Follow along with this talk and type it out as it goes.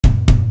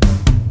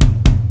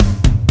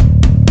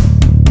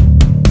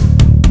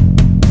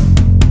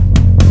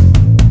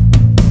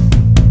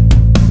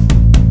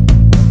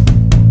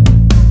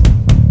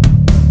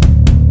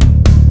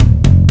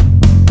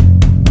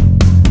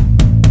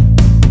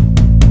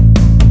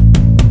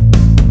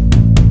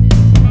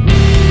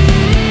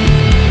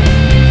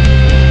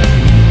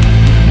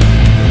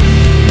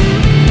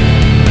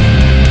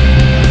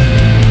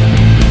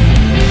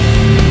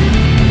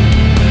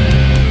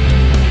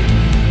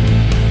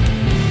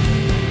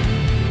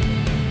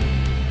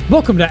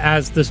Welcome to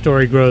As the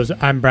Story Grows.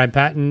 I'm Brian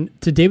Patton.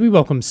 Today we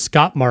welcome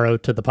Scott Morrow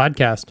to the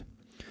podcast.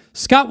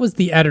 Scott was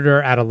the editor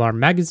at Alarm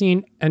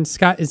Magazine, and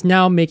Scott is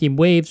now making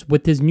waves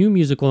with his new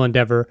musical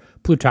endeavor,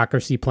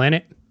 Plutocracy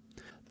Planet.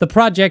 The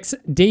project's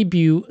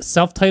debut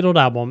self-titled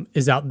album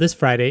is out this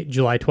Friday,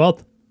 July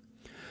 12th.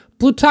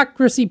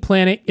 Plutocracy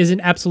Planet is an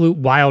absolute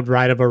wild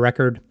ride of a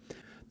record.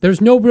 There's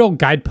no real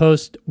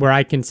guidepost where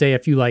I can say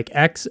if you like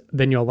X,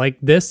 then you'll like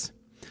this.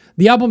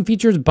 The album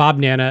features Bob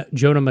Nanna,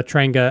 Jonah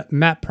Matranga,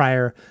 Matt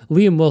Pryor,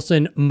 Liam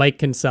Wilson, Mike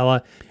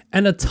Kinsella,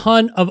 and a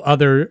ton of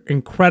other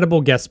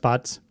incredible guest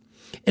spots.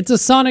 It's a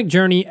sonic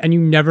journey, and you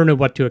never know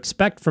what to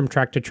expect from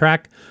track to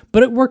track,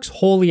 but it works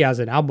wholly as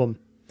an album.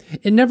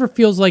 It never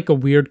feels like a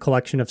weird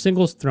collection of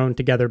singles thrown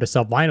together to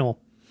sell vinyl.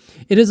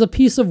 It is a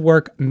piece of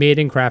work made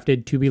and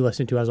crafted to be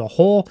listened to as a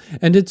whole,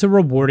 and it's a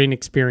rewarding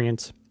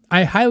experience.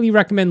 I highly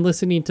recommend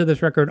listening to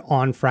this record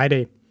on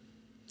Friday.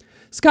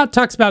 Scott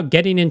talks about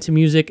getting into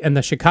music and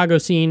the Chicago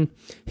scene,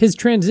 his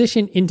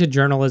transition into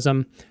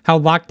journalism, how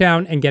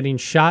lockdown and getting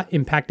shot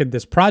impacted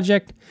this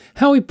project,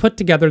 how he put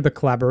together the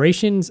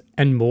collaborations,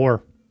 and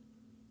more.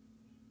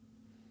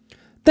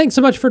 Thanks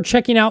so much for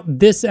checking out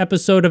this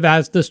episode of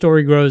As the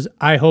Story Grows.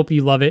 I hope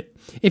you love it.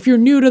 If you're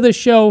new to the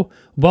show,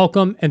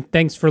 welcome and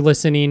thanks for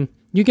listening.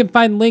 You can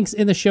find links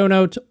in the show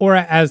notes or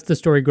at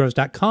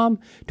asthestorygrows.com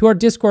to our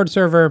Discord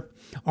server,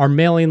 our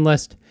mailing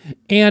list,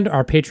 and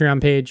our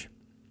Patreon page.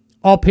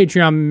 All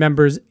Patreon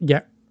members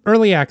get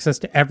early access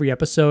to every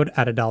episode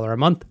at $1 a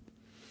month.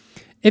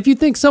 If you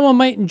think someone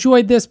might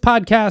enjoy this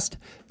podcast,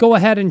 go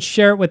ahead and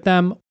share it with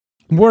them.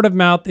 Word of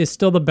mouth is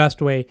still the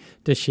best way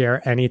to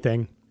share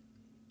anything.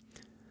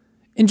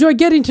 Enjoy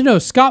getting to know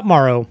Scott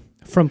Morrow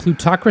from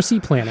Plutocracy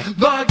Planet.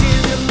 Log in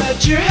and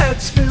let your head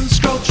spin,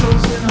 scroll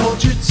trolls and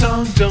hold your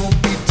tongue.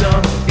 Don't be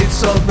dumb,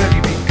 it's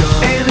already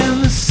begun. And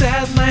in the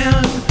sad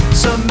land,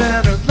 some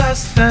men are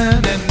less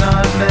than and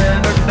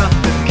non-men are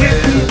nothing.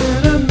 Can't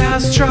even a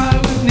mass try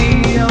with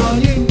knee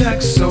on your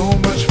neck. So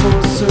much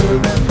for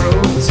serving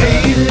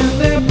protein in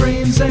their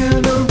brains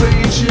and a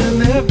rage in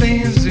their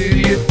veins.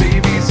 Idiot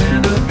babies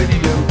and a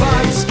video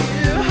bots.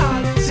 Get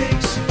hot,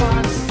 take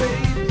spots,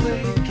 they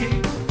play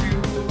cake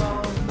fuel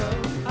on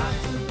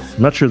the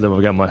I'm not sure that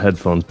I've got my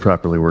headphones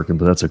properly working,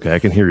 but that's okay. I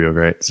can hear you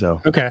great.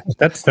 So Okay,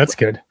 that's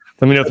good.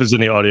 let me know if there's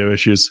any audio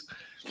issues.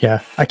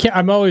 Yeah,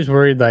 I'm always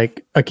worried,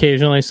 like,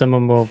 occasionally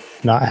someone will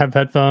not have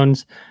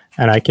headphones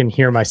and I can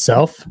hear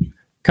myself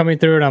coming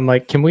through and I'm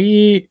like, can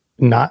we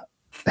not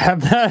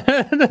have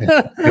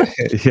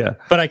that? Yeah.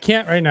 But I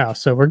can't right now,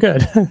 so we're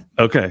good.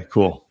 Okay,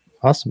 cool.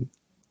 Awesome.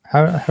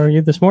 How are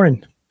you this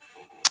morning?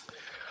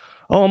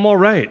 Oh, I'm all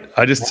right.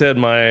 I just had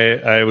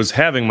I was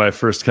having my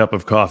first cup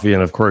of coffee,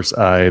 and of course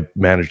I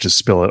managed to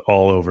spill it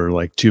all over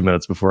like 2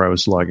 minutes before I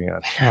was logging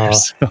on here. Oh.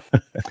 So.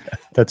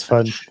 That's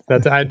fun.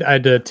 I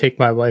had to take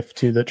my wife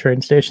to the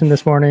train station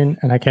this morning,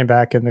 and I came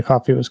back and the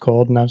coffee was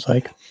cold, and I was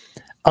like,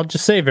 I'll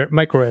just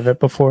microwave it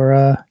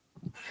before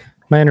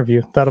my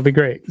interview. That'll be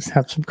great. Just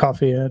have some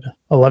coffee at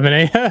 11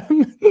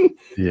 a.m.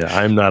 Yeah,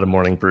 I'm not a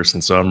morning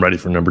person, so I'm ready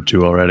for number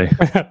 2 already.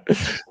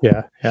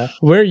 Yeah.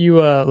 Where are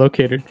you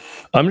located?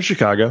 I'm in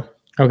Chicago.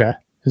 Okay.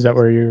 Is that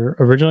where you're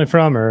originally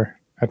from, or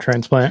a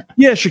transplant?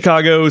 Yeah,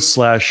 Chicago /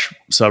 suburbs,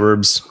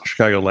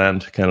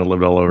 Chicagoland. Kind of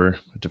lived all over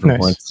at different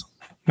points.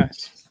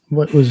 Nice.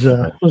 What was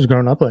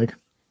growing up like?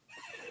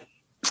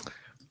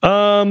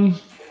 I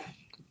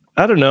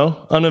don't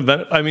know.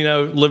 I mean, I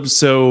lived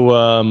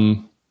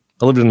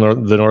in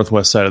the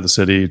northwest side of the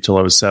city till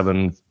I was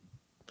 7.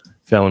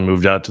 Family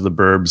moved out to the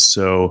burbs,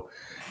 so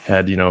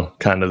had,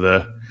 kind of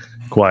the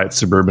quiet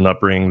suburban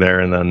upbringing there,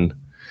 and then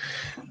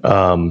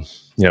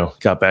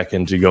got back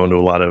into going to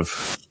a lot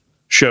of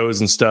shows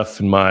and stuff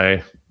in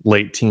my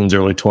late teens,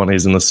 early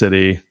 20s in the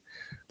city. A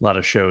lot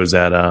of shows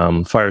at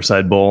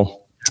Fireside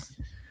Bowl.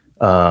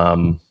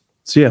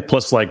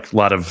 Plus like a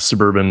lot of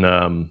suburban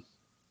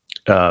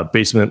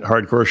basement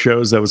hardcore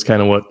shows. That was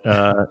kind of what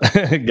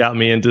got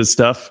me into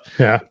stuff.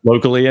 Yeah,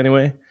 locally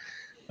anyway.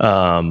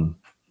 That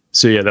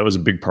was a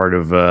big part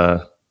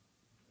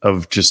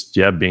of just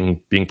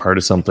being part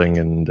of something,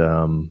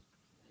 and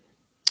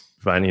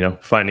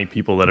finding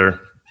people that are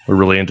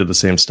really into the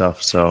same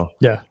stuff. So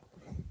yeah.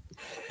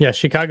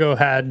 Chicago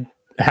had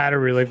a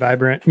really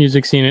vibrant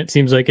music scene. It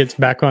seems like it's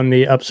back on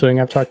the upswing.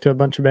 I've talked to a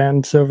bunch of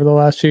bands over the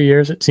last few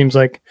years. It seems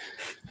like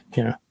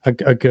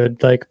a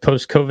good like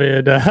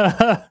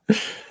post-COVID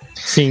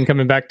scene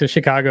coming back to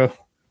Chicago.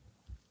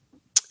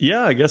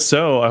 Yeah, I guess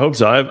so. I hope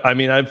so.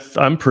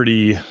 I'm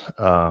pretty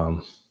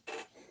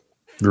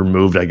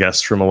removed, I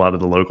guess, from a lot of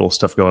the local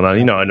stuff going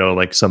on. I know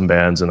like some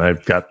bands, and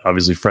I've got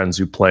obviously friends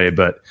who play,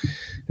 but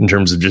in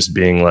terms of just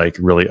being like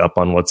really up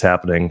on what's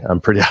happening,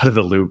 I'm pretty out of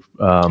the loop.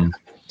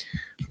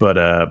 But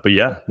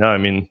yeah, no, I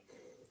mean,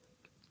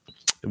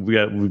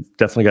 we've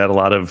definitely got a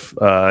lot of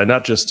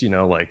not just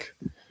like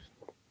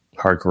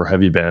hardcore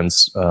heavy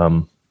bands.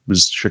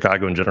 Was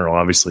Chicago in general,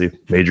 obviously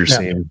major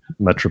scene,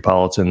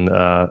 metropolitan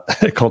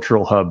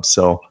cultural hub.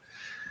 So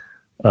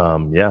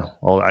I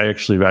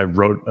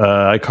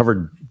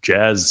covered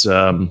jazz.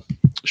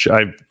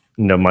 I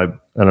I don't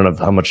know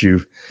how much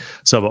you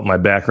saw about my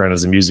background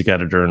as a music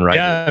editor and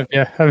writer.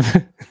 Yeah.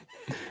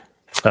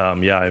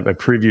 I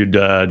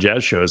previewed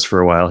jazz shows for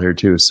a while here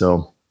too.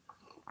 So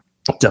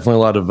definitely a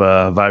lot of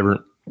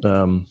vibrant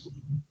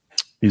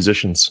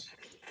musicians.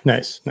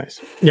 Nice.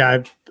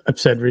 Yeah, I've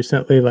said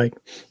recently, like,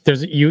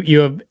 there's you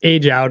have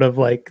age out of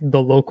like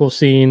the local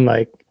scene,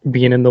 like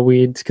being in the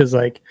weeds, because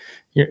like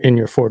you're in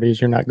your 40s,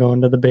 you're not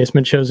going to the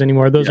basement shows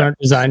anymore. Those aren't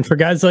designed for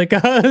guys like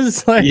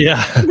us. Like,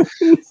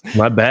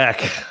 my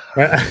back.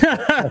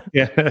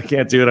 Yeah, I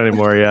can't do it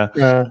anymore. Yeah.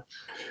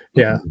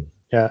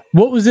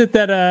 What was it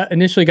that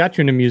initially got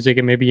you into music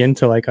and maybe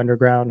into like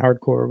underground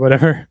hardcore or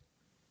whatever?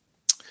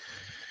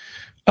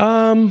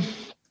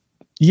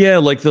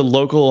 Like the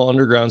local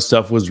underground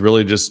stuff was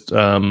really just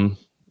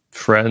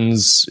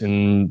friends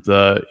in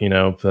the,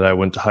 that I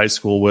went to high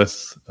school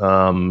with,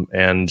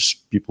 and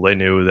people they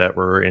knew that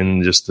were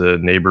in just the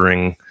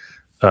neighboring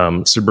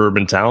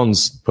suburban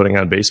towns putting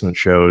on basement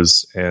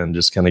shows, and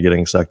just kind of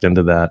getting sucked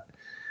into that,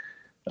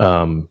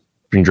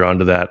 being drawn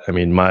to that. I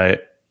mean, I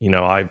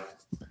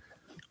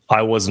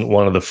wasn't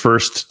one of the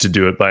first to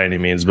do it by any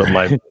means, but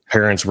my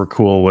parents were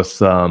cool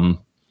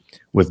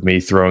with me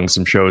throwing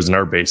some shows in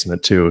our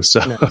basement too. So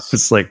nice.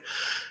 It's like,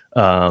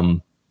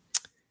 and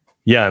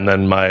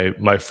then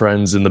my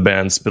friends in the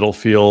band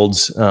Spitalfield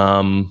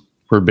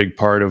were a big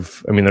part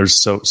of. I mean, there's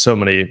so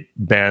many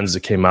bands that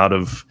came out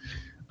of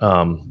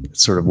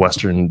sort of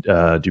Western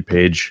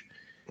DuPage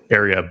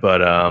area,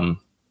 but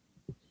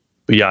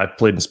yeah, I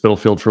played in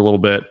Spitalfield for a little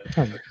bit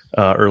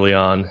early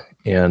on,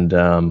 and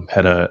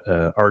had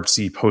a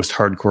artsy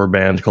post-hardcore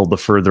band called The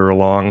Further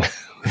Along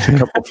with a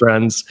couple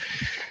friends.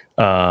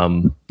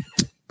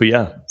 But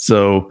yeah,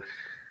 so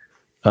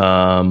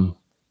that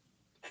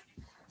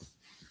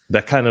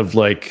kind of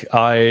like,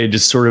 I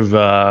just sort of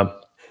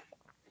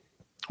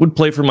would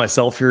play for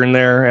myself here and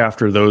there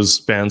after those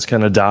bands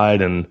kind of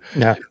died, and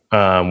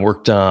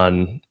worked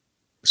on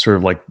sort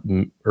of like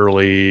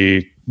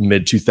early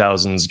mid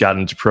 2000s, got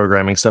into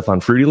programming stuff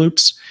on Fruity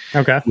Loops.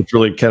 Okay. Which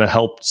really kind of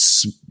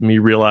helped me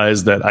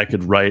realize that I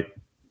could write,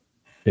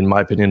 in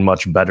my opinion,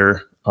 much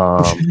better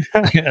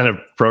in a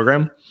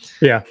program.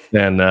 Yeah.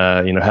 Than,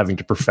 having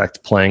to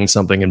perfect playing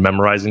something and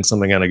memorizing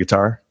something on a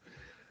guitar.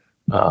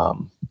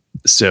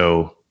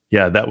 So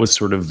yeah, that was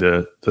sort of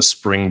the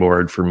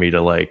springboard for me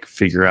to like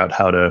figure out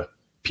how to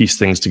piece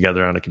things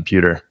together on a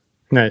computer.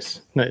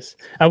 Nice.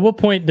 At what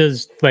point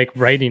does like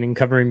writing and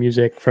covering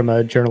music from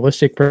a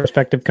journalistic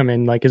perspective come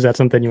in? Like, is that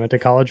something you went to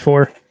college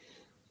for?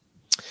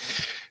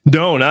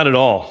 No, not at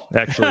all,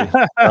 actually.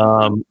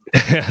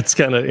 It's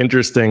kind of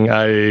interesting.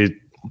 I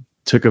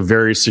took a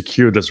very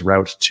circuitous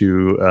route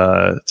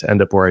to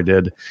end up where I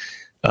did.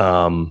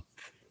 I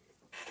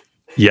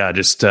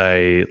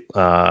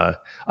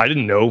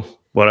didn't know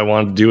what I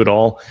wanted to do at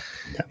all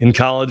in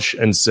college,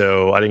 and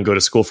so I didn't go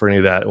to school for any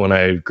of that. When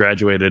I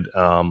graduated,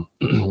 a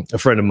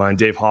friend of mine,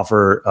 Dave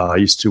Hoffer,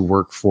 used to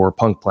work for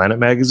Punk Planet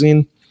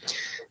magazine,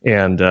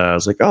 and I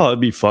was like, oh, it'd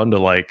be fun to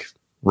like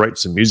write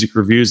some music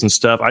reviews and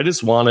stuff. I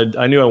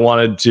knew I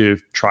wanted to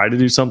try to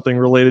do something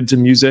related to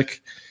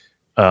music.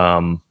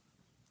 And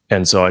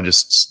so I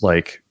just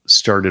like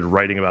started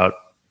writing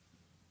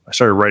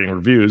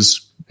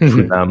reviews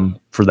for them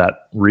for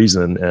that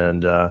reason.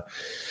 And,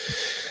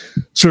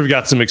 sort of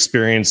got some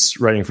experience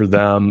writing for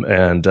them,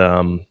 and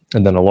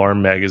then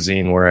Alarm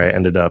magazine, where I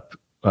ended up,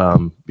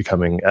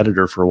 becoming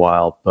editor for a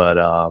while. But,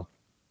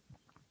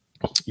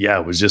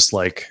 it was just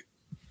like,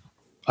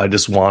 I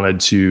just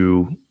wanted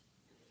to,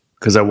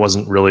 because I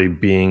wasn't really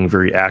being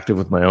very active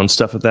with my own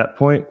stuff at that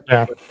point.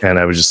 Yeah. And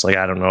I was just like,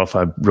 I don't know if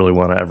I really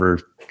want to ever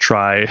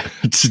try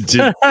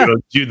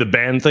to do the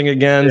band thing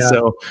again. Yeah.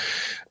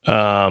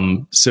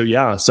 So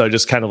I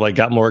just kind of like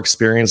got more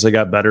experience. I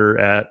got better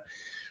at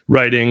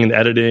writing and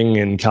editing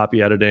and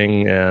copy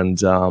editing.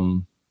 That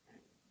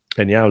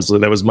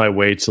was my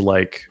way to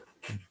like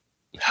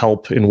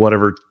help in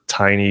whatever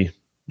tiny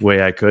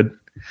way I could,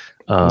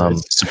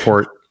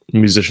 support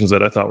musicians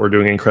that I thought were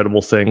doing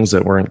incredible things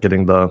that weren't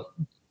getting the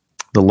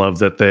love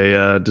that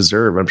they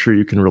deserve. I'm sure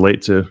you can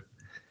relate to.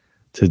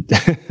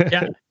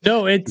 Yeah,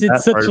 no, it's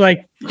such part.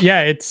 Like,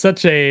 yeah, it's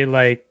such a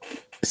like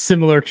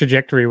similar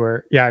trajectory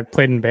where, I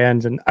played in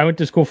bands and I went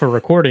to school for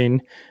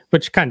recording,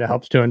 which kind of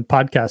helps doing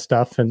podcast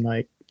stuff and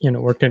like,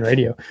 worked in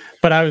radio.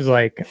 But I was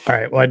like, all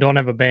right, well, I don't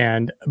have a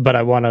band, but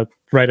I want to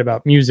write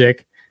about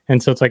music.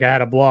 And so it's like, I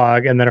had a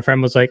blog, and then a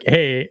friend was like,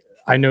 hey,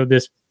 I know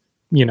this,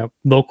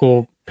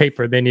 local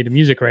paper, they need a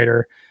music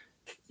writer.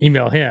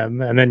 Email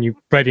him, and then you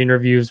write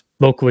interviews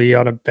locally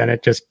on and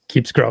it just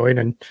keeps growing.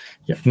 And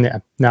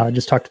now I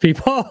just talk to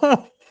people.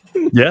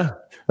 Yeah,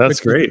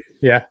 that's great.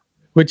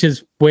 Which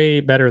is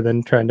way better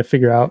than trying to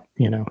figure out,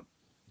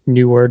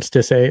 new words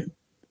to say.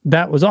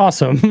 That was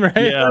awesome,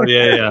 right?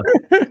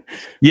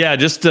 Yeah.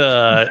 Just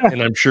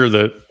and I'm sure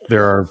that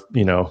there are,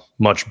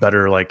 much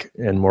better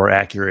and more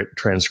accurate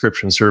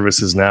transcription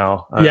services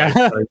now.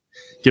 I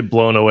get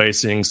blown away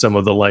seeing some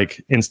of the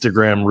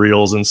Instagram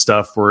reels and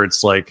stuff where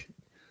it's like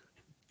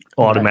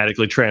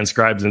automatically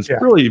transcribes, and it's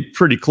really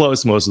pretty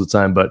close most of the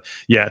time. But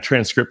yeah,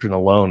 transcription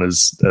alone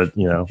is a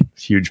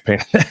huge pain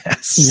in the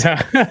ass.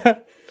 Yeah.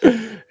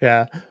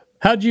 Yeah.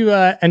 How'd you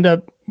end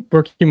up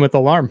working with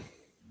Alarm?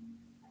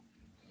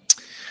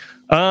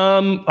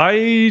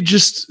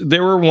 They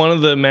were one of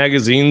the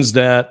magazines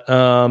that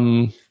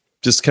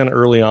just kind of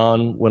early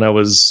on when I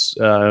was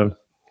when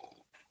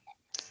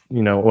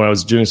I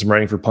was doing some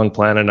writing for Punk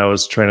Planet, I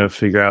was trying to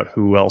figure out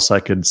who else I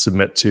could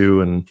submit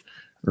to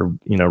or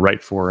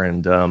write for,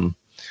 and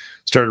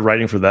started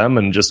writing for them,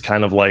 and just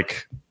kind of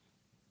like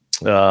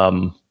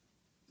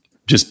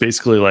just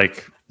basically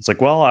like, it's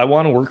like, well, I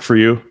want to work for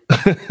you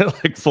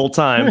like full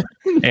time.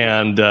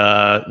 And,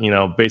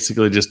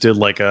 basically just did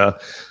like a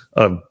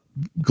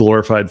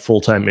glorified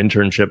full-time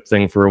internship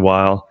thing for a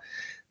while.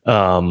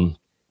 And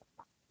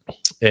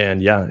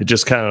yeah, it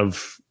just kind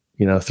of,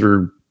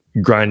 through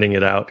grinding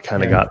it out,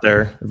 kind of got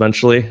there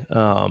eventually.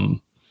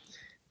 And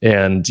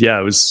yeah,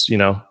 it was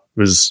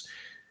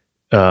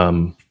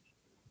an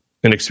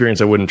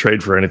experience I wouldn't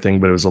trade for anything,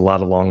 but it was a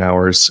lot of long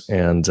hours,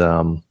 and,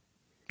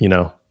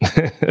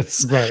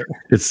 it's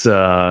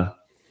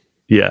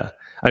yeah.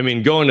 I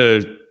mean, going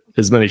to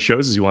as many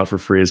shows as you want for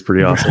free is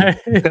pretty awesome.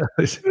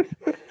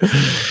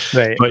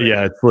 Right. But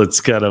yeah,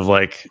 it's kind of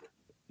like,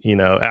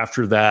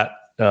 after that,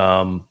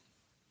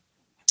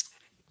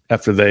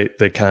 after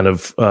they kind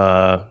of,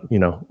 well,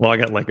 I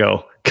got let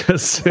go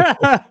because,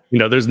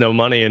 there's no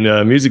money in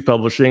music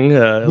publishing,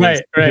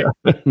 right.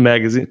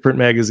 print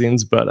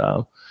magazines.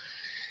 But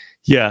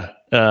yeah,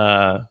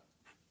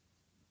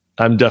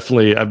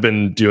 I've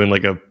been doing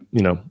like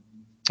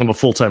I'm a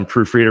full-time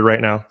proofreader right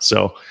now.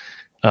 So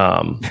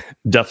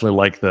definitely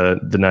like the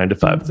 9 to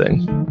 5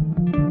 thing.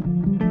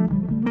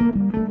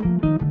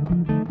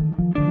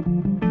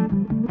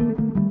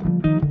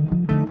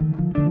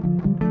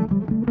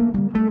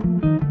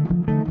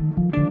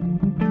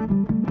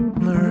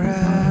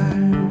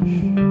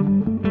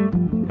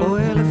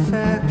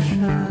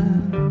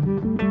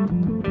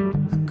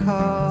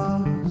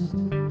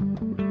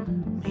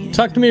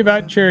 Talk to me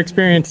about your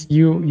experience.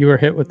 You were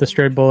hit with the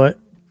stray bullet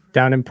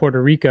down in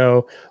Puerto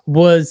Rico.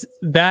 Was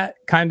that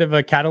kind of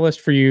a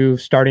catalyst for you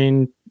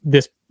starting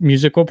this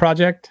musical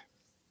project?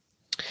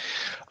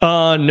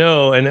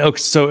 No. And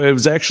so it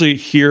was actually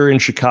here in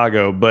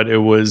Chicago, but it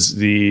was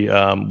the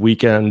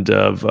weekend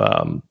of,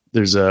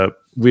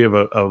 we have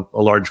a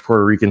large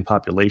Puerto Rican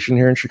population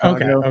here in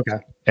Chicago. Okay.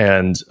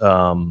 And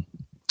the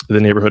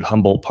neighborhood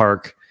Humboldt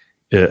Park,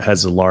 it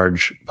has a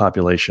large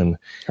population.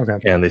 Okay.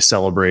 And they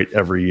celebrate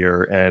every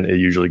year, and it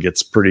usually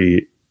gets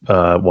pretty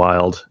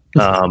wild.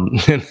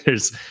 And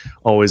there's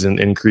always an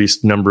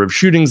increased number of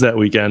shootings that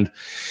weekend.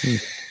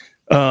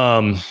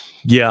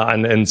 Yeah.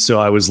 And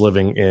so I was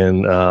living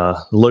in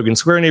Logan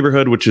Square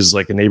neighborhood, which is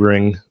like a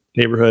neighboring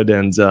neighborhood.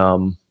 And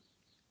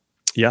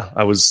yeah,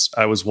 I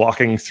was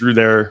walking through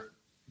there,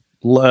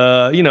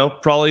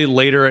 probably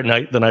later at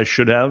night than I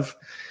should have.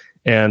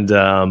 And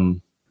I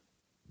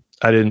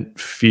didn't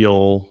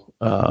feel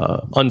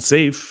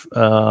unsafe.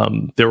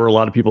 There were a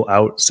lot of people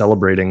out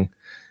celebrating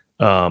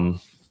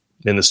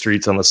in the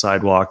streets, on the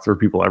sidewalk. There were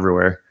people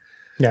everywhere.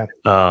 Yeah.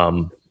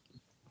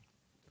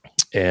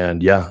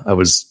 And yeah, I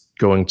was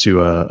going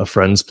to a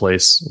friend's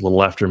place a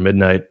little after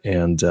midnight,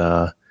 and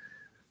I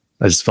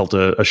just felt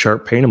a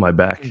sharp pain in my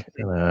back.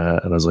 And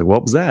I was like,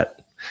 what was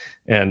that?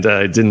 And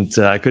I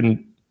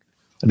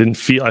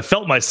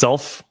felt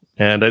myself,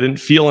 and I didn't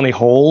feel any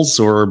holes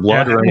or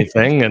blood or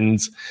anything.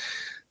 And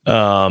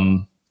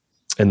then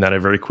I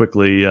very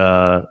quickly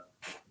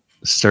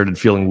started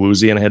feeling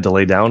woozy, and I had to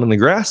lay down in the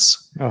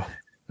grass. Oh.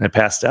 I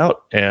passed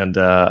out, and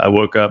I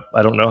woke up.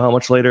 I don't know how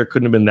much later. It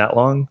couldn't have been that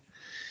long.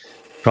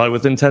 Probably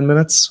within 10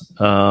 minutes.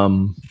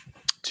 To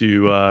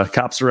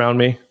cops around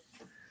me,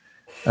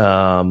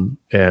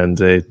 and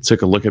they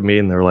took a look at me,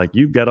 and they're like,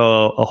 "You've got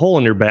a hole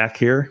in your back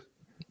here."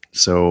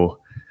 So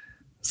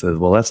I said,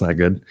 "Well, that's not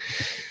good."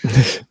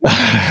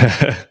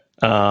 But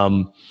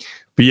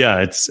yeah,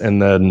 it's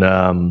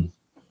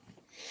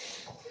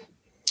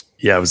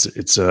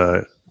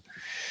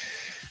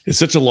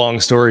such a long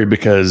story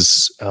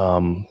because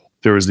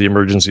there was the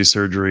emergency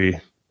surgery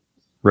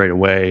right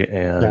away,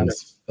 and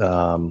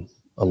I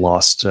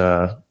lost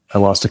a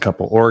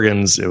couple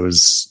organs. There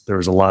was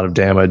a lot of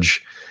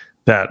damage.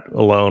 That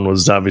alone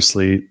was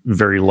obviously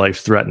very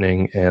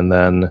life-threatening, and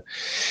then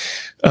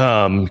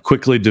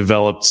quickly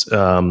developed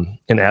an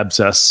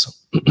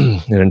abscess,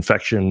 an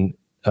infection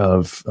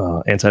of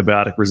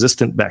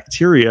antibiotic-resistant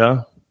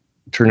bacteria.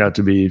 Turned out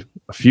to be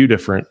a few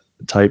different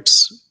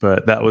types,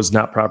 but that was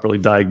not properly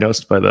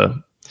diagnosed by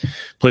the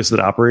place that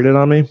operated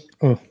on me.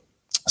 Oh.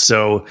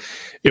 So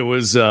it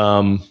was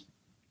about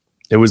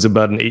an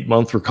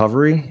 8-month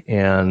recovery,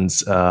 and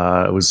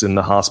I was in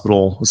the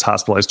hospital, was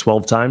hospitalized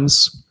 12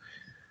 times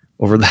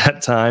over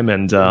that time.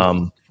 And,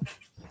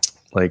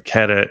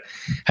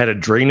 had a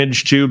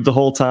drainage tube the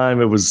whole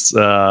time. It was,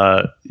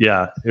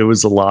 it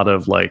was a lot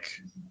of it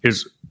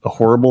was a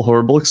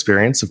horrible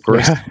experience. Of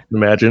course,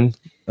 imagine,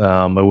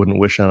 I wouldn't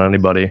wish on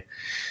anybody,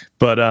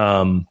 but,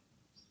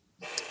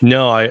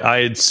 no,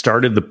 I had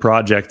started the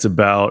project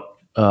about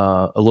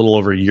a little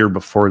over a year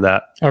before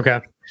that.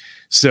 Okay.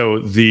 So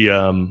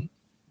the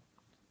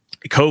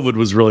COVID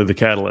was really the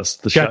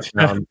catalyst, the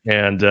shutdown,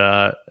 and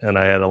I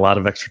had a lot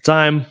of extra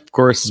time, of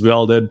course, as we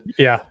all did.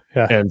 Yeah.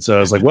 And so I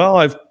was like, well,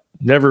 I've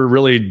never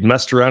really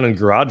messed around in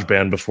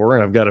GarageBand before,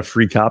 and I've got a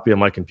free copy on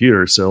my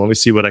computer, so let me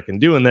see what I can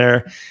do in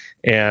there.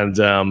 And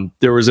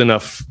there was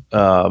enough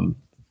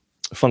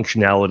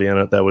functionality in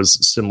it that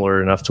was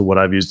similar enough to what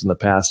I've used in the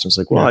past. I was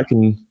like, well,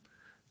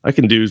 I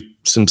can do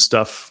some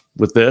stuff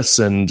with this,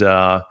 and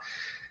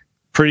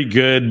pretty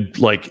good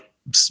like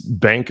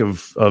bank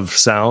of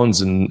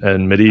sounds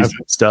and MIDI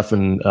stuff,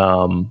 and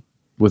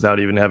without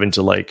even having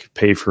to like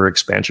pay for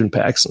expansion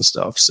packs and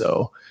stuff.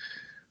 So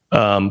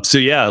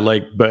yeah,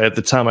 like, but at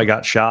the time I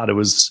got shot, it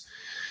was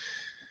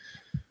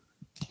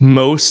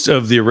most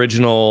of the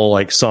original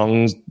like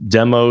song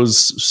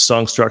demos,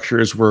 song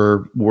structures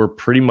were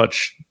pretty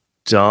much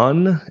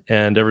done,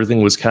 and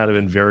everything was kind of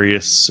in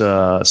various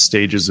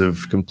stages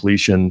of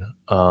completion.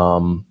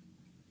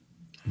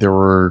 There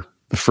were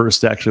the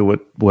first, actually,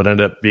 what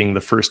ended up being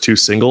the first 2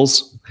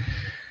 singles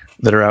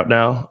that are out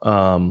now,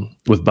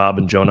 with Bob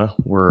and Jonah,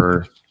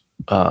 were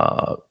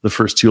the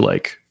first 2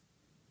 like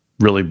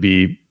really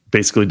be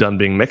basically done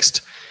being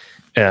mixed.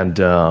 And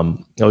I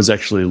was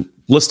actually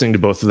listening to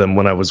both of them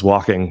when I was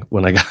walking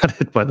when I got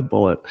hit by the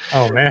bullet.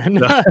 Oh man.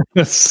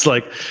 It's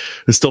like,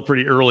 it's still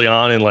pretty early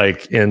on in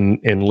like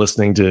in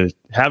listening to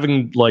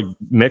having like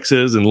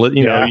mixes, and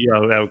you know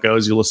how it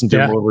goes. You listen to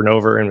them over and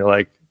over, and you're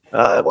like,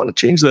 I want to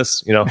change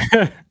this, you know.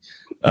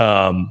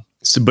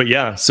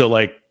 So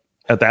like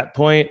at that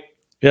point,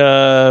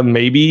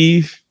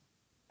 maybe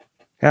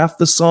half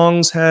the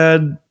songs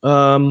had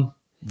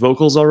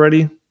vocals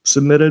already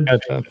submitted.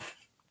 Gotcha.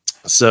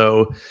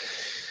 So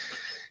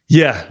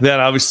yeah, that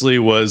obviously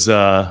was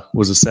a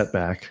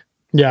setback.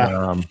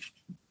 Yeah.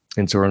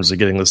 In terms of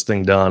getting this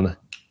thing done.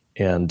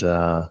 And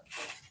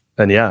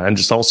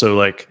just also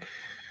like,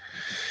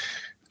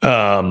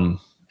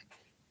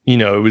 you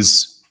know,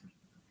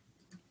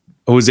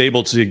 I was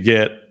able to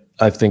get,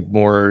 I think,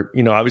 more,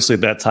 you know, obviously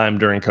at that time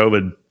during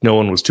COVID, no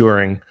one was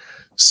touring.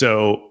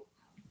 So,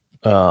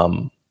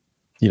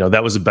 you know,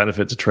 that was a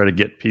benefit to try to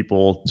get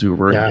people who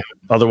were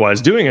otherwise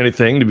doing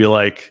anything to be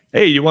like,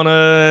 hey, you want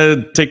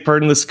to take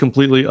part in this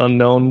completely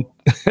unknown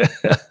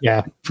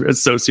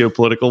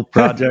socio-political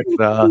project?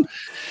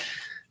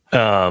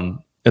 And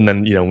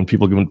then, you know, when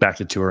people went back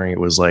to touring, it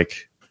was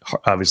like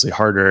obviously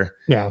harder.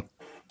 Yeah.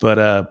 But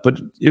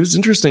it was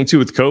interesting too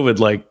with COVID,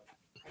 like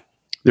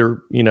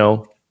there, you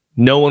know,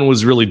 no one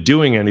was really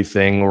doing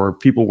anything, or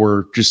people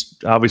were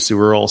just, obviously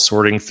we're all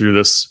sorting through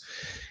this,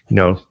 you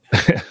know,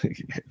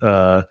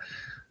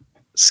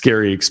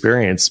 scary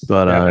experience,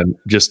 but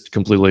just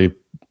completely,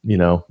 you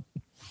know,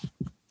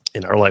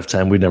 in our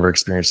lifetime, we'd never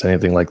experienced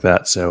anything like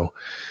that. So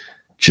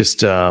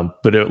just,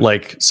 but it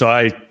like, so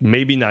I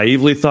maybe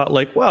naively thought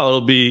like, well,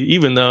 it'll be,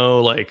 even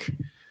though like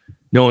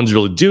no one's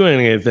really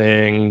doing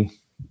anything,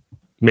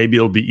 maybe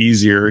it'll be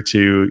easier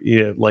to,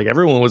 you know, like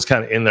everyone was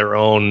kind of in their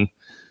own,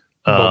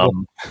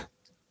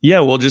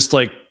 just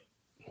like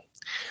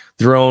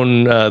their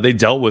own, they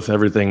dealt with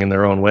everything in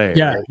their own way.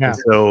 Yeah. Right? Yeah.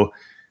 So,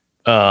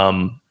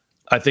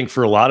 I think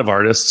for a lot of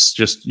artists,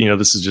 just, you know,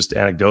 this is just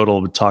anecdotal,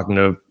 but talking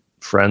to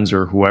friends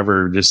or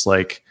whoever, just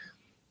like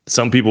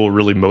some people were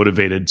really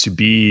motivated to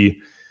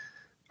be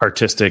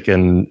artistic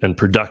and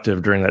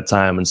productive during that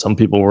time. And some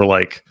people were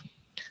like,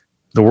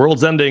 the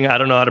world's ending. I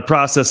don't know how to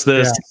process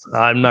this.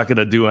 Yeah. I'm not going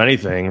to do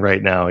anything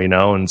right now, you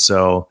know? And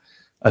so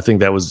I think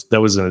that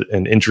was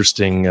an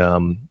interesting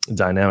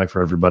dynamic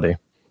for everybody.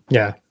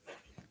 Yeah.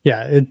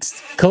 Yeah.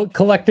 It's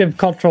collective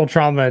cultural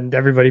trauma, and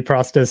everybody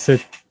processed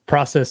it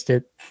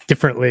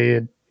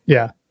differently.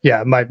 Yeah.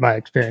 My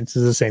experience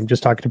is the same.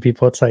 Just talking to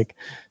people, it's like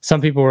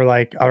some people were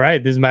like, all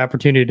right, this is my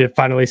opportunity to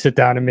finally sit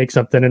down and make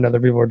something. And other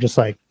people were just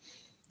like,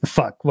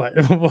 fuck, what?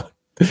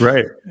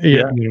 Right.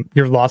 Yeah.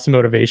 You're lost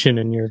motivation,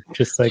 and you're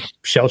just like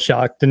shell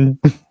shocked. And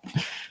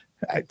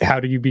how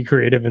do you be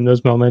creative in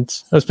those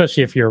moments,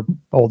 especially if you're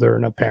older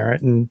and a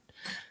parent and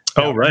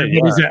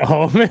everybody's at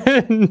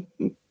home?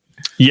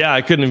 Yeah.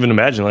 I couldn't even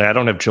imagine. Like, I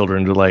don't have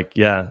children to like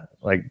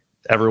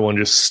everyone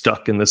just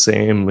stuck in the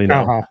same, you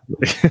know,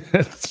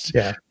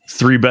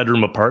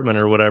 3-bedroom apartment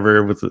or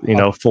whatever with, you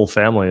know, full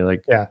family.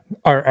 Like,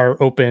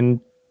 our open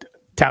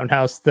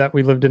townhouse that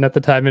we lived in at the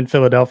time in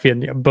Philadelphia,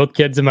 and both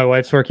kids and my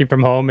wife's working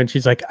from home, and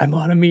she's like, I'm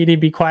on a meeting,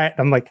 be quiet.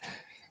 I'm like,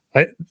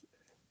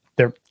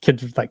 their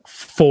kids are like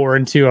 4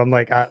 and 2. I'm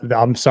like,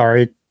 I'm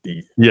sorry.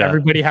 Yeah.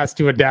 Everybody has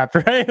to adapt,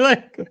 right?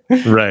 Like,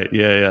 right.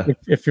 Yeah.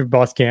 If your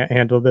boss can't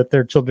handle that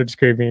their children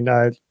screaming,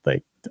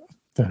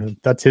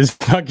 that's his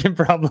fucking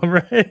problem,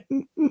 right?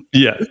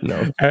 Yeah,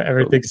 no.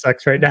 Everything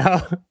sucks right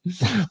now.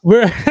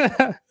 We're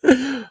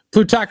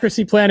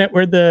Plutocracy Planet.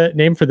 Where'd the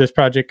name for this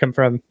project come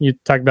from? You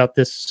talk about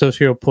this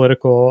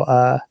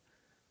socio-political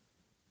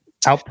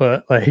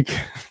output, like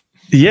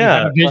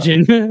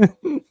vision.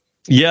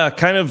 Yeah,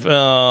 kind of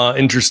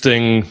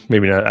interesting.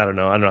 Maybe not. I don't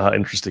know how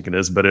interesting it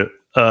is, but it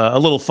a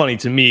little funny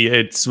to me.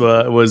 It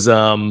was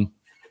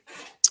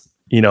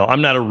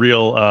I'm not a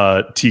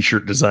real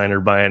t-shirt designer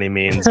by any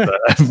means, but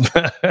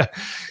I've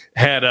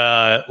had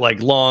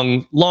like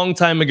long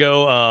time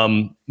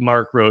ago,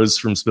 Mark Rose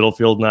from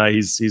Spitalfield and I,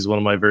 he's one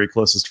of my very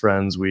closest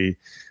friends. We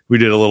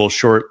did a little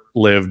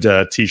short-lived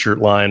t-shirt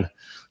line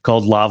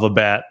called Lava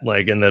Bat,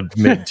 like in the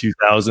mid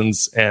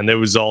 2000s, and it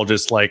was all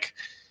just like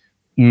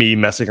me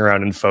messing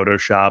around in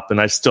Photoshop,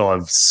 and I still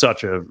have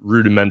such a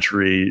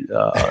rudimentary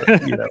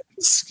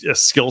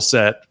skill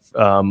set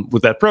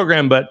with that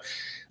program, but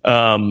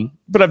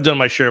I've done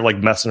my share of like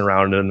messing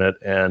around in it,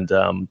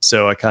 and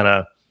so I kind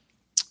of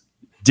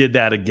did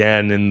that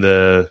again in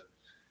the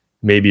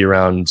maybe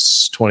around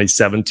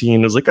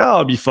 2017. It was like, oh,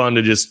 it'd be fun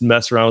to just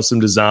mess around with some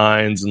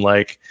designs, and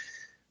like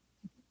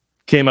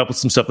came up with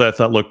some stuff that I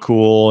thought looked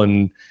cool,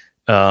 and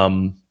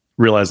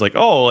realized like,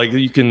 oh, like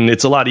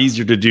it's a lot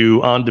easier to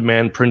do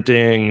on-demand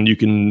printing, and you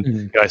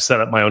can I set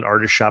up my own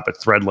artist shop at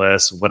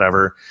Threadless,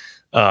 whatever.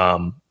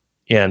 And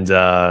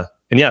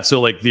yeah,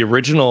 so like the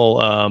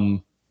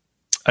original,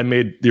 I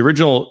made the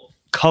original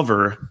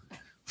cover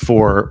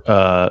for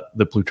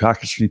the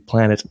Plutocracy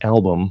Planet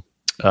album.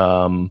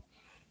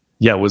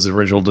 Was the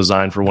original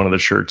design for one of the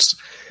shirts.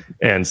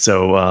 And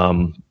so,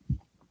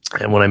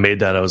 and when I made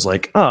that, I was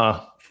like,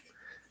 I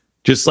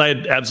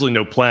had absolutely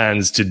no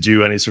plans to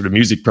do any sort of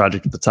music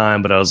project at the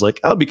time, but I was like,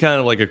 it'd be kind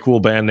of like a cool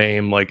band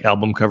name, like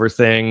album cover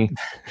thing.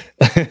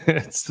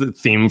 It's the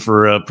theme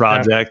for a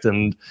project.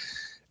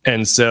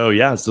 And so,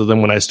 yeah. So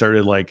then when I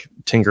started like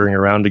tinkering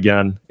around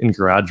again in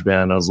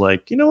GarageBand, I was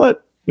like, you know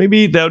what,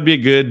 maybe that would be a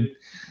good,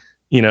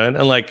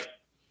 and like,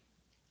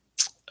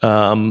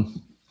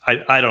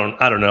 I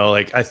don't know.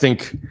 Like, I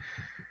think,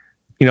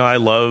 I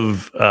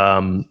love,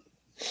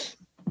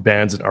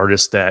 bands and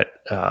artists that,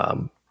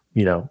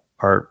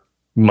 are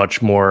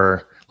much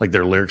more like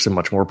their lyrics are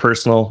much more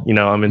personal.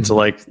 I'm into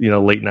like,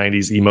 late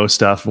 90s emo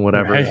stuff and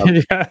whatever.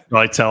 Right.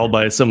 I tell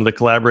by some of the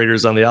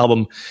collaborators on the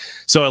album.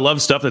 So I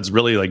love stuff that's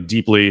really like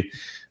deeply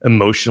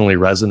emotionally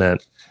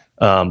resonant.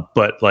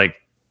 But like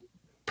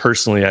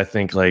personally, I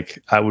think like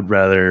I would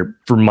rather,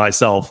 for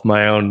myself,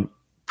 my own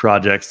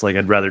projects, like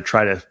I'd rather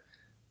try to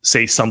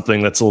say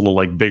something that's a little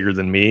like bigger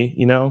than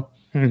me,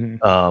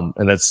 and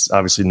that's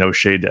obviously no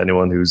shade to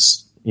anyone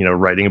who's,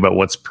 writing about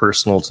what's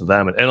personal to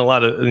them. And a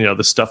lot of,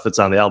 the stuff that's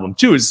on the album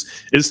too is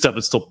stuff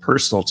that's still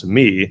personal to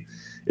me.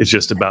 It's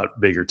just about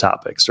bigger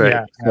topics. Right.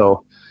 Yeah.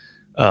 So,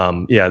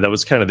 that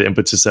was kind of the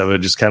impetus of it.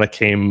 Just kind of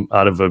came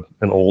out of an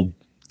old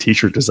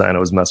t-shirt design I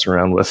was messing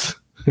around with.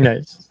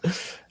 Nice.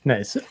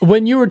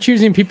 When you were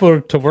choosing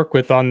people to work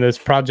with on this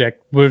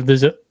project,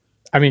 there's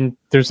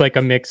like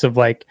a mix of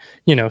like,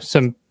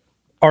 some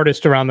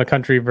artists around the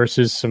country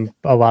versus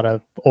a lot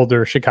of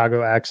older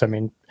Chicago acts. I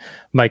mean,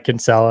 Mike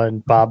Kinsella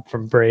and Bob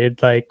from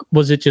Braid. Like,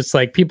 was it just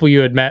like people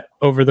you had met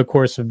over the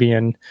course of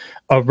being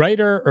a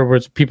writer, or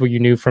was it people you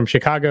knew from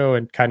Chicago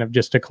and kind of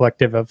just a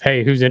collective of,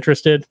 hey, who's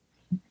interested?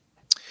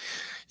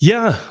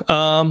 Yeah,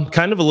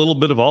 kind of a little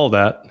bit of all of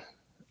that.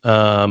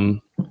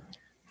 Like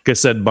I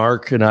said,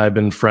 Mark and I have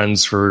been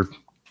friends for,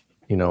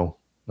 I don't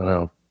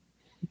know,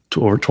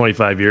 over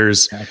 25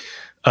 years.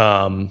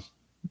 Okay.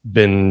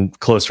 Been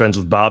close friends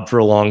with Bob for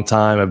a long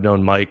time. I've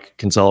known Mike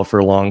Kinsella for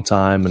a long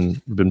time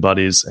and been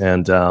buddies.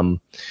 And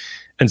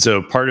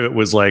so part of it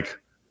was like,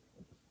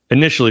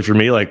 initially for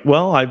me, like,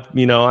 well, I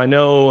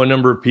know a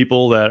number of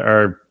people that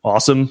are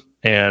awesome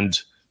and,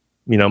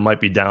 might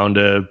be down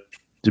to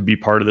be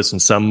part of this in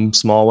some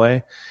small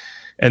way.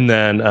 And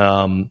then,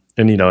 and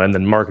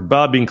then Mark and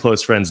Bob being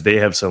close friends, they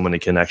have so many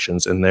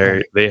connections, and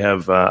they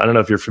have, I don't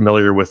know if you're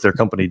familiar with their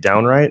company,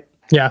 Downright.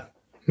 Yeah.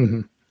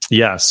 Mm-hmm.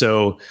 Yeah.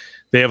 So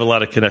they have a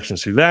lot of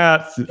connections through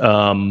that.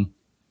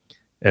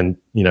 And,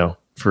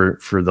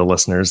 for the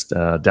listeners,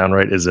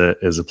 Downright is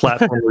a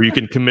platform where you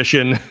can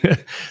commission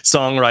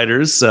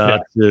songwriters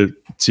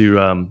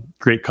to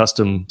create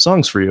custom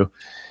songs for you.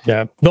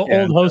 Yeah. The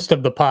old host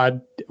of the pod,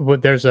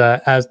 there's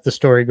a As the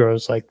Story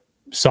Grows like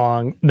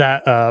song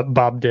that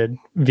Bob did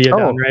via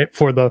Downright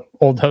for the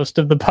old host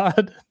of the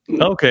pod.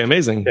 Okay,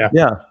 amazing.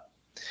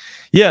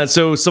 Yeah.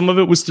 So some of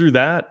it was through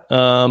that.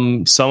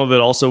 Some of it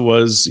also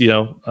was,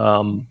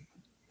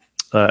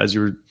 as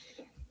you were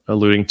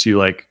alluding to,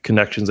 like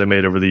connections I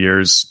made over the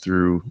years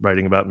through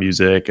writing about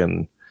music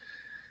and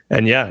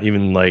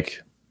even like,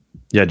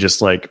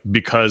 just like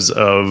because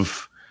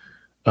of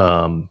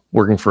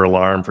working for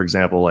Alarm, for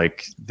example,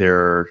 like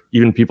there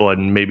even people I'd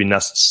maybe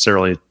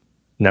necessarily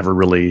never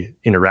really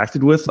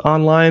interacted with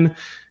online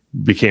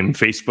became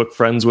Facebook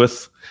friends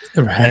with.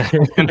 Right.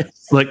 And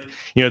it's like,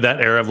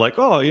 that era of like,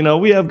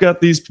 we have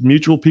got these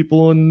mutual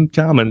people in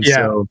common. Yeah.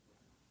 So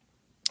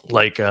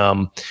like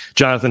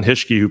Jonathan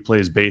Hischke, who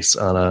plays bass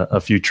on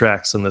a few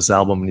tracks on this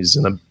album, and he's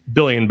in a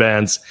billion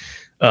bands,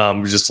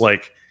 was just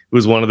like, it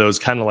was one of those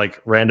kind of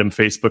like random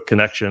Facebook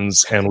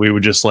connections, and we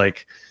would just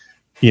like,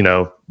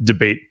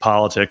 debate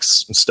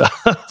politics and stuff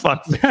on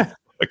Facebook.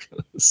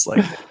 It's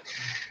like,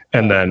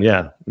 and then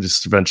we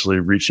just eventually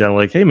reached out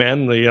like, hey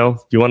man, do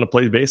you want to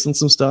play bass and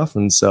some stuff?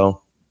 And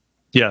so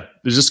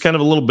there's just kind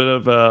of a little bit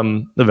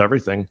of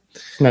everything.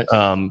 Nice.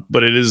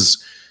 But it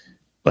is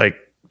like,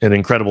 an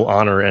incredible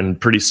honor and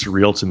pretty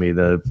surreal to me.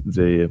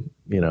 The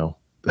you know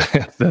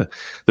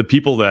the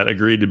people that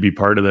agreed to be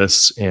part of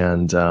this,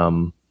 and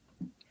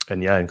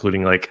yeah,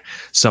 including like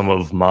some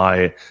of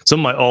my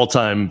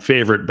all-time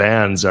favorite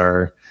bands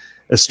are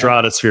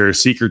Stratosphere,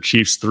 Secret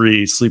Chiefs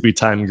 3, Sleepy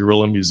Time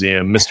Gorilla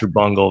Museum, Mr.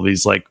 Bungle.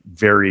 These like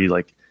very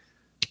like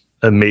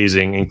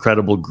amazing,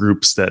 incredible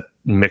groups that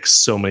mix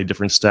so many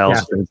different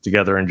styles of things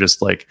together and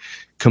just like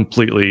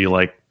completely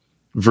like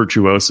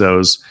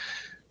virtuosos.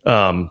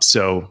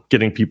 So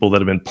getting people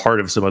that have been part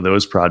of some of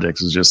those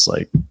projects is just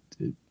like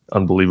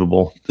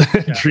unbelievable.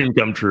 Dream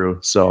come true.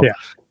 So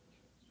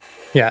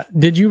yeah.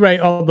 Did you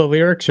write all the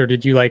lyrics, or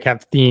did you like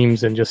have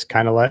themes and just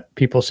kind of let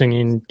people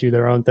singing do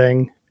their own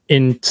thing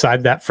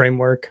inside that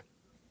framework?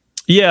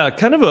 Yeah,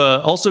 kind of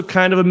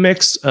a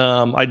mix.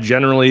 I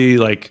generally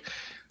like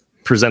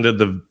presented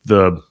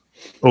the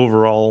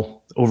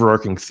overall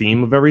overarching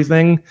theme of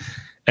everything,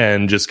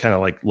 and just kind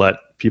of like let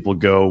people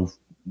go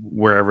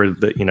wherever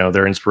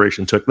their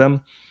inspiration took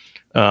them.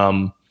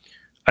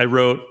 I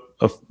wrote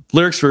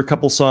lyrics for a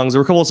couple songs.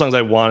 There were a couple of songs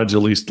I wanted to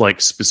at least like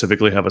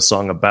specifically have a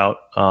song about.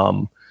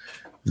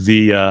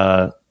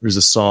 There's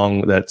a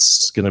song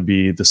that's going to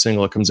be the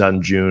single that comes out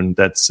in June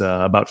that's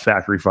about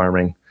factory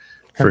farming,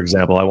 for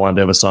example. I wanted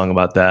to have a song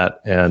about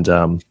that. And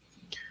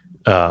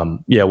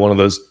one of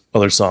those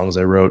other songs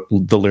I wrote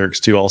the lyrics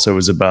to also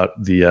was about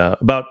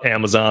about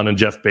Amazon and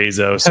Jeff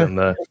Bezos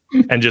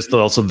and just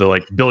also the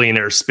like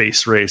billionaire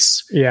space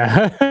race.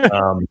 Yeah.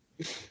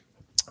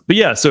 But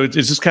yeah, so it's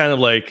just kind of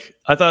like,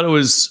 I thought it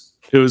was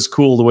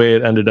cool the way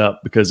it ended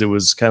up, because it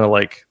was kind of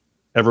like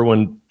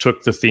everyone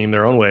took the theme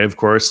their own way, of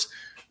course,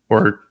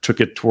 or took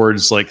it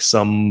towards like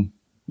some,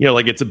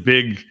 like it's a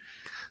big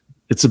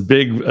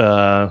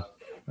I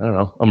don't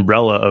know,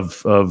 umbrella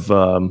of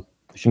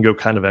it can go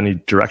kind of any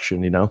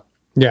direction,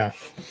 Yeah.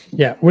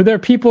 Were there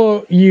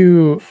people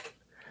you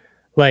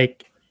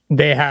like,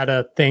 they had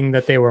a thing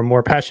that they were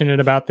more passionate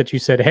about that you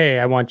said, hey,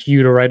 I want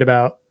you to write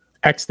about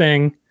X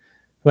thing?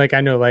 Like,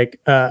 I know like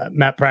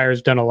Matt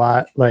Pryor's done a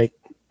lot. Like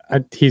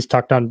he's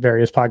talked on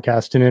various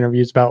podcasts and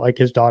interviews about like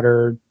his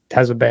daughter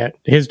has a band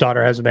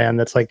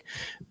that's like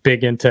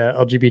big into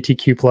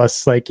LGBTQ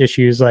plus like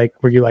issues.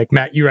 Like, were you like,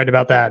 Matt, you write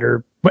about that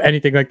or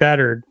anything like that,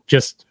 or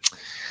just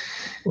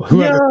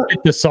whoever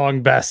picked the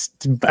song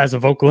best as a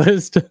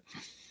vocalist?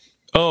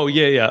 Oh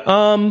yeah.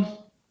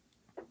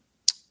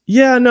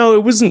 No,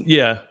 it wasn't.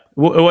 Yeah.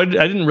 Well, I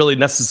didn't really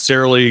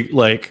necessarily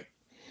like,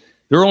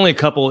 there were only a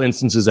couple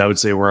instances I would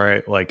say where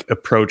I like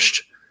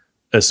approached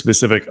a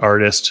specific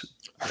artist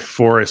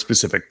for a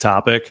specific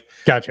topic.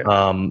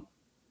 Gotcha.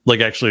 Like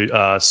actually,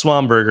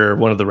 Swamburger,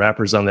 one of the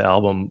rappers on the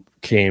album,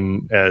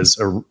 came as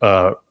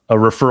a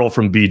referral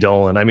from B.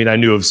 Dolan. I mean, I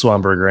knew of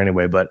Swamburger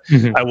anyway, but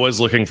I was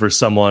looking for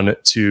someone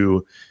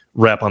to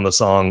rap on the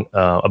song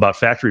about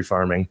factory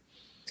farming.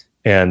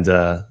 And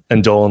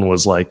Dolan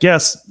was like,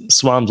 yes,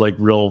 Swam's like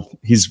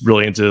he's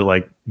really into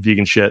like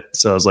vegan shit.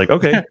 So I was like,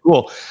 okay,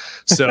 cool.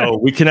 So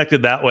we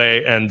connected that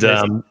way. And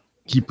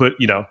he put,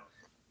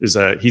 he's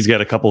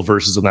got a couple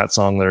verses on that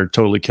song that are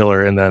totally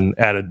killer, and then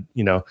added,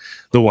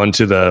 the one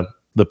to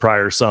the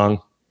prior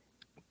song.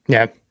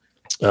 Yeah.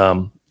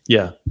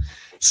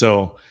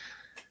 So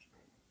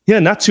yeah,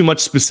 not too much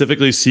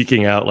specifically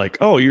seeking out like,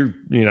 oh, you're,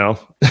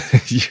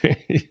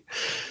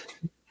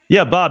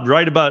 yeah, Bob,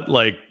 write about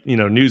like,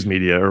 news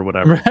media or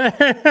whatever.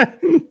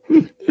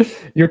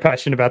 You're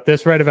passionate about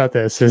this, write about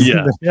this.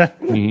 Yeah.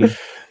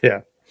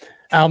 Yeah.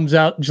 Album's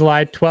out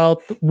July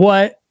 12th.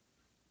 What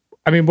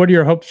are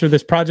your hopes for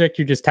this project?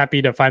 You're just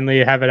happy to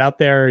finally have it out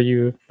there? Are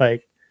you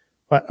like,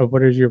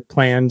 what are your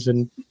plans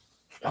and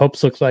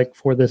hopes looks like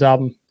for this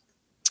album?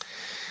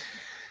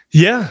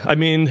 Yeah. I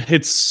mean,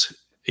 it's,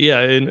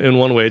 in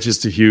one way, it's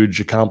just a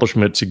huge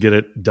accomplishment to get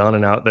it done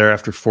and out there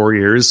after 4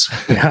 years.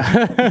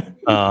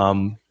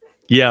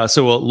 Yeah.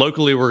 So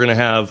locally, we're going to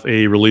have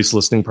a release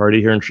listening party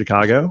here in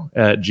Chicago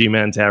at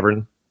G-Man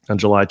Tavern on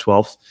July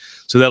 12th.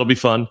 So that'll be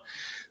fun.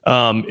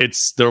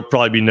 There'll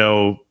probably be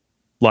no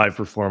live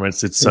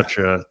performance. It's such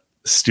a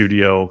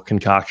studio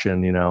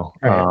concoction,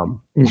 Right.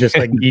 Just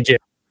like DJ.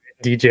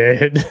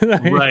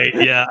 Right.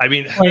 Yeah. I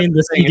mean, playing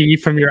the CD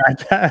from your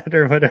iPad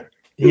or whatever.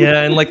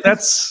 Yeah. And like,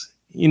 that's,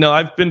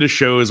 I've been to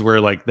shows where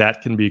like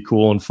that can be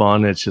cool and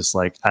fun. It's just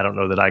like, I don't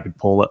know that I could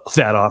pull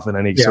that off in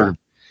any sort of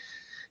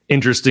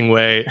interesting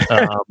way.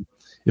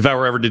 If I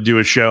were ever to do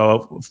a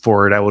show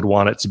for it, I would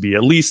want it to be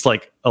at least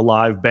like a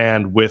live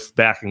band with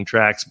backing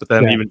tracks, but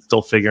then even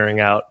still figuring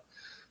out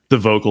the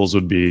vocals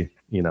would be,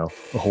 a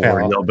whole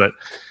ordeal. But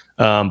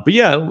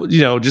yeah,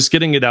 just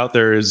getting it out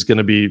there is going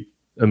to be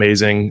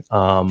amazing.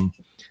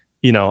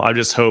 I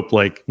just hope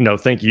like,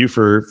 thank you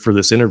for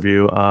this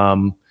interview.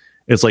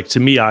 It's like, to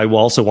me, I will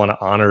also want to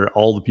honor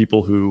all the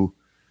people who,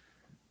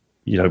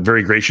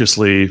 very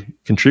graciously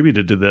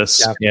contributed to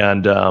this. Yeah.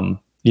 And,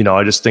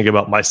 I just think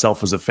about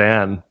myself as a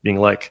fan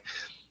being like,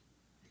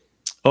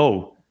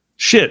 oh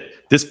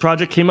shit, this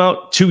project came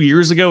out 2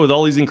 years ago with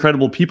all these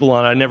incredible people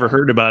on it. I never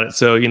heard about it.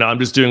 So, I'm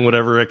just doing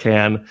whatever I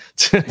can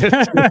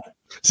to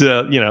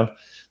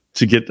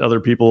to get other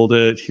people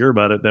to hear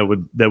about it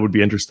that would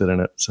be interested in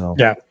it. So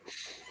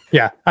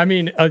yeah. I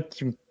mean,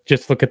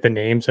 just look at the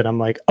names, and I'm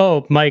like,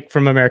 oh, Mike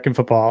from American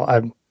Football,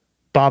 I'm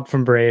Bob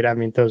from Braid. I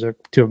mean, those are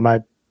two of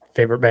my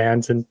favorite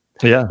bands, and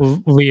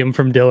Liam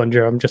from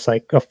Dillinger. I'm just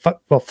like,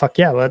 oh fuck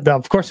yeah,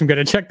 of course I'm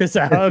gonna check this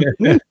out.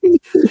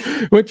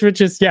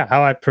 which is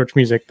how I approach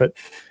music. But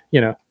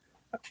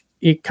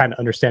you kind of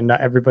understand not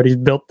everybody's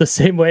built the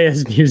same way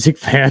as music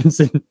fans.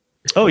 And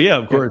oh yeah,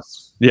 of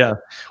course. Yeah.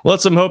 Well,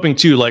 that's what I'm hoping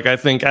too. Like, I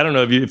don't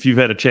know if you've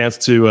had a chance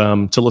to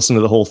listen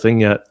to the whole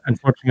thing yet.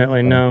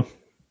 Unfortunately, no.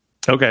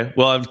 Okay.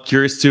 Well, I'm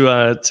curious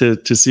to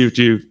see what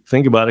you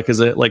think about it,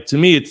 because like, to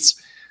me,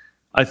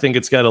 I think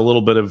it's got a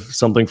little bit of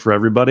something for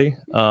everybody.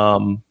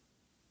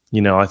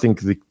 I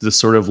think the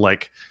sort of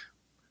like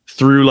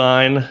through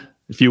line,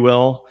 if you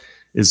will,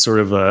 is sort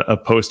of a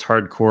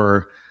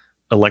post-hardcore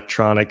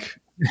electronic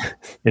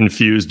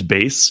infused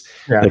bass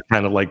that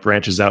kind of like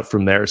branches out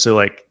from there. So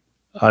like,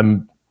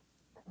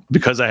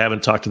 because I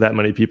haven't talked to that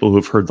many people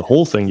who've heard the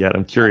whole thing yet,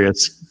 I'm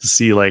curious to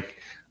see, like,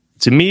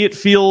 to me, it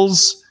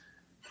feels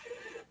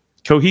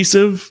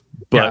cohesive,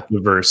 but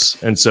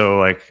diverse. And so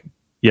like,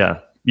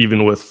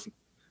 even with,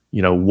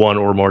 one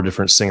or more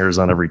different singers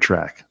on every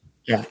track.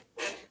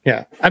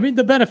 Yeah. I mean,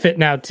 the benefit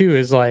now too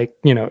is like,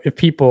 if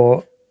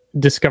people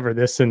discover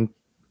this and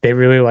they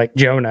really like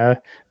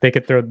Jonah, they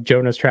could throw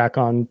Jonah's track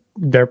on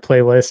their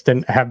playlist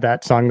and have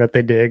that song that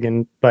they dig.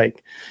 And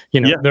like,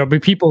 there'll be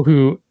people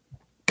who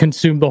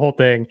consume the whole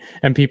thing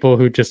and people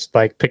who just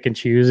like pick and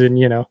choose,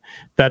 and,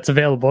 that's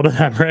available to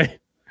them. Right.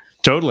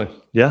 Totally.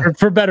 Yeah.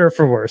 For better or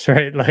for worse.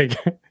 Right. Like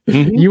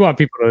you want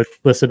people to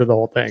listen to the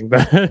whole thing,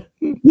 but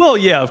well,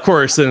 yeah, of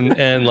course.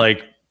 And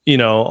like,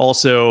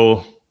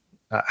 also,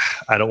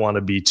 I don't want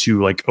to be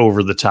too like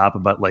over the top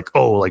about like,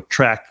 oh, like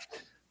track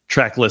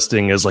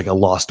listing is like a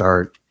lost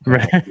art,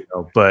 right?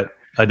 But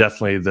I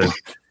definitely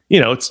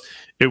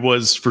it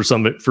was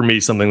for me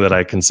something that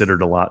I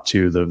considered a lot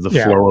too, the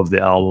flow of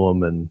the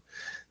album, and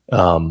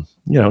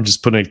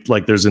just putting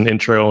like there's an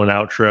intro and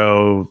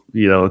outro.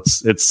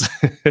 It's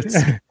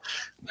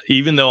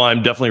even though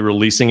I'm definitely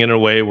releasing it in a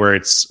way where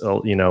it's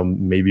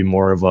maybe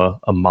more of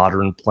a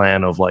modern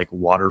plan of like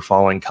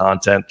waterfalling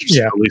content,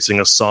 just releasing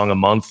a song a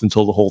month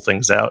until the whole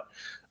thing's out.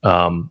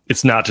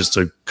 It's not just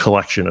a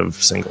collection of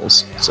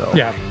singles. So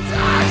yeah.